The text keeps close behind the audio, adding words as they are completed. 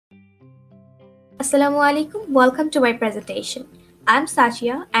Assalamu alaikum. Welcome to my presentation. I'm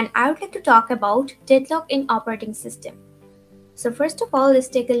Satya and I would like to talk about deadlock in operating system. So first of all, let's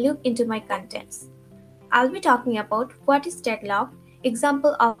take a look into my contents. I'll be talking about what is deadlock,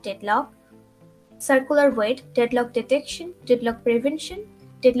 example of deadlock, circular weight, deadlock detection, deadlock prevention,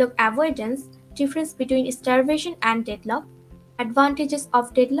 deadlock avoidance, difference between starvation and deadlock, advantages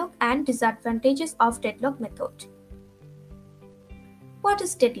of deadlock and disadvantages of deadlock method. What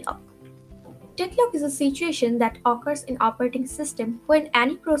is deadlock? Deadlock is a situation that occurs in operating system when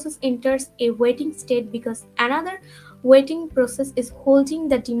any process enters a waiting state because another waiting process is holding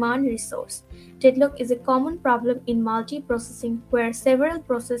the demand resource. Deadlock is a common problem in multiprocessing where several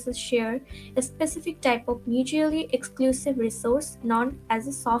processes share a specific type of mutually exclusive resource known as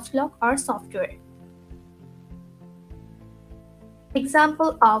a soft lock or software.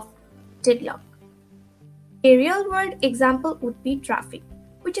 Example of deadlock. A real-world example would be traffic,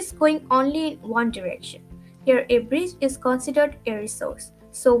 which is going only in one direction. Here, a bridge is considered a resource.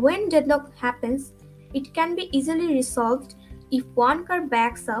 So when deadlock happens, it can be easily resolved. If one car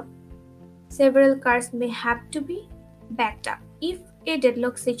backs up, several cars may have to be backed up if a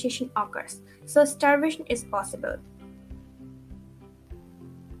deadlock situation occurs. So starvation is possible.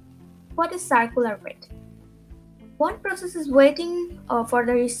 What is circular wait? One process is waiting for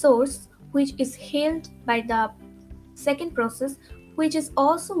the resource which is held by the second process, which is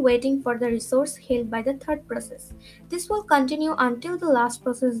also waiting for the resource held by the third process. This will continue until the last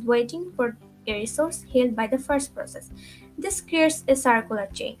process is waiting for a resource held by the first process. This creates a circular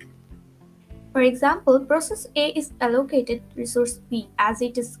chain. For example, process A is allocated resource B as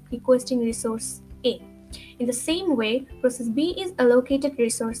it is requesting resource A. In the same way, process B is allocated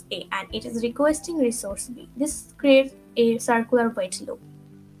resource A and it is requesting resource B. This creates a circular wait loop.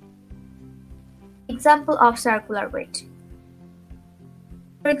 Example of circular wait.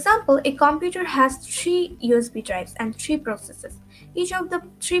 For example, a computer has 3 USB drives and 3 processes. Each of the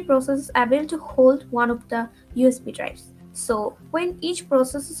 3 processes is able to hold one of the USB drives. So, when each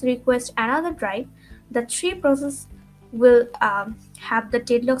process requests another drive, the 3 processes will have the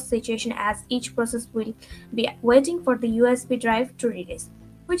deadlock situation as each process will be waiting for the USB drive to release,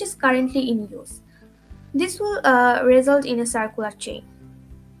 which is currently in use. This will result in a circular chain.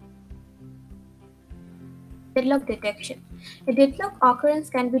 Deadlock detection. A deadlock occurrence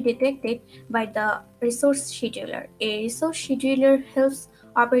can be detected by the resource scheduler. A resource scheduler helps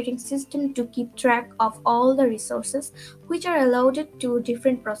operating system to keep track of all the resources which are allotted to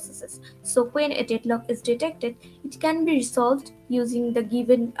different processes. So when a deadlock is detected, it can be resolved using the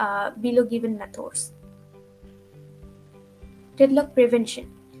below given methods. Deadlock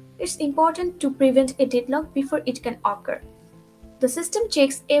prevention. It's important to prevent a deadlock before it can occur. The system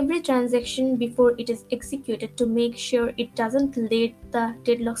checks every transaction before it is executed to make sure it doesn't lead the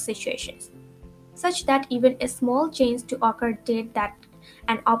deadlock situations, such that even a small change to occur did that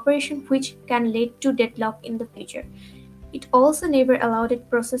an operation which can lead to deadlock in the future. It also never allowed a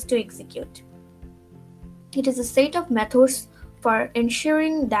process to execute. It is a set of methods for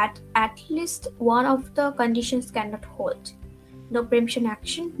ensuring that at least one of the conditions cannot hold. No preemption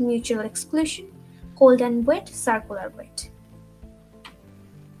action, mutual exclusion, hold and wait, circular wait.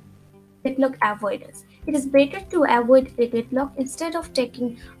 Deadlock avoidance. It is better to avoid a deadlock instead of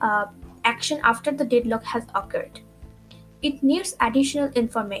taking action after the deadlock has occurred. It needs additional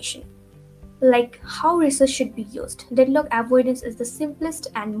information, like how resource should be used. Deadlock avoidance is the simplest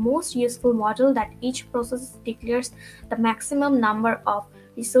and most useful model that each process declares the maximum number of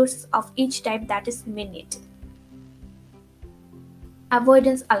resources of each type that is needed.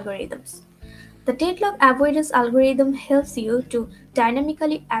 Avoidance algorithms. The deadlock avoidance algorithm helps you to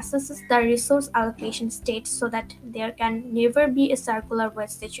dynamically assess the resource allocation state so that there can never be a circular wait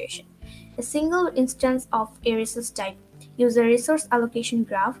situation. A single instance of a resource type use a resource allocation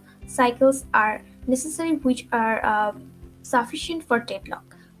graph. Cycles are necessary which are sufficient for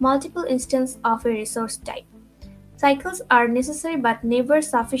deadlock. Multiple instances of a resource type. Cycles are necessary but never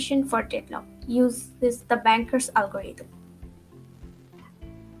sufficient for deadlock. Use the banker's algorithm.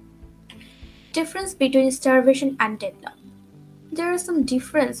 Difference between starvation and deadlock. There are some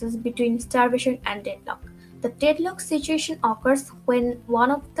differences between starvation and deadlock. The deadlock situation occurs when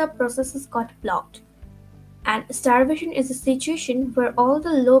one of the processes got blocked, and starvation is a situation where all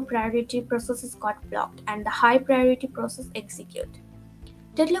the low priority processes got blocked and the high priority process execute.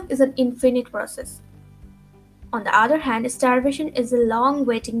 Deadlock is an infinite process. On the other hand, starvation is a long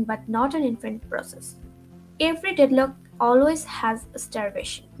waiting but not an infinite process. Every deadlock always has a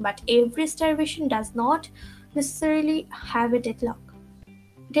starvation, but every starvation does not necessarily have a deadlock.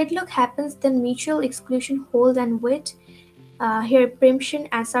 Deadlock happens then mutual exclusion, hold and wait Here, preemption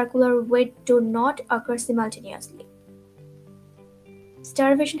and circular wait do not occur simultaneously.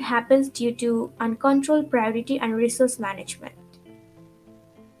 Starvation happens due to uncontrolled priority and resource management.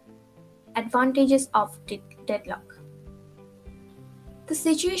 Advantages of deadlock. The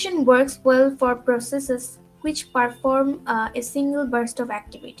situation works well for processes which perform a single burst of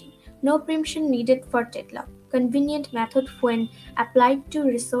activity. No preemption needed for deadlock. Convenient method when applied to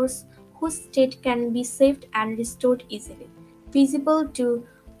resource whose state can be saved and restored easily. Feasible to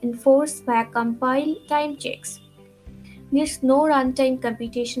enforce via compile time checks. Needs no runtime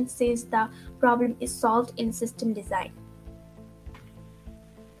computation since the problem is solved in system design.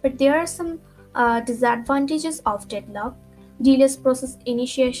 But there are some disadvantages of deadlock. Delays process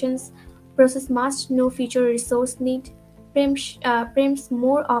initiations, process must know future resource need, preempts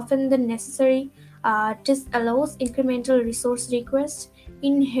more often than necessary, disallows incremental resource requests,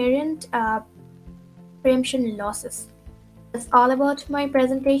 inherent preemption losses. That's all about my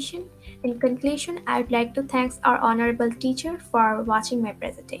presentation. In conclusion, I would like to thank our honorable teacher for watching my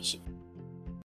presentation.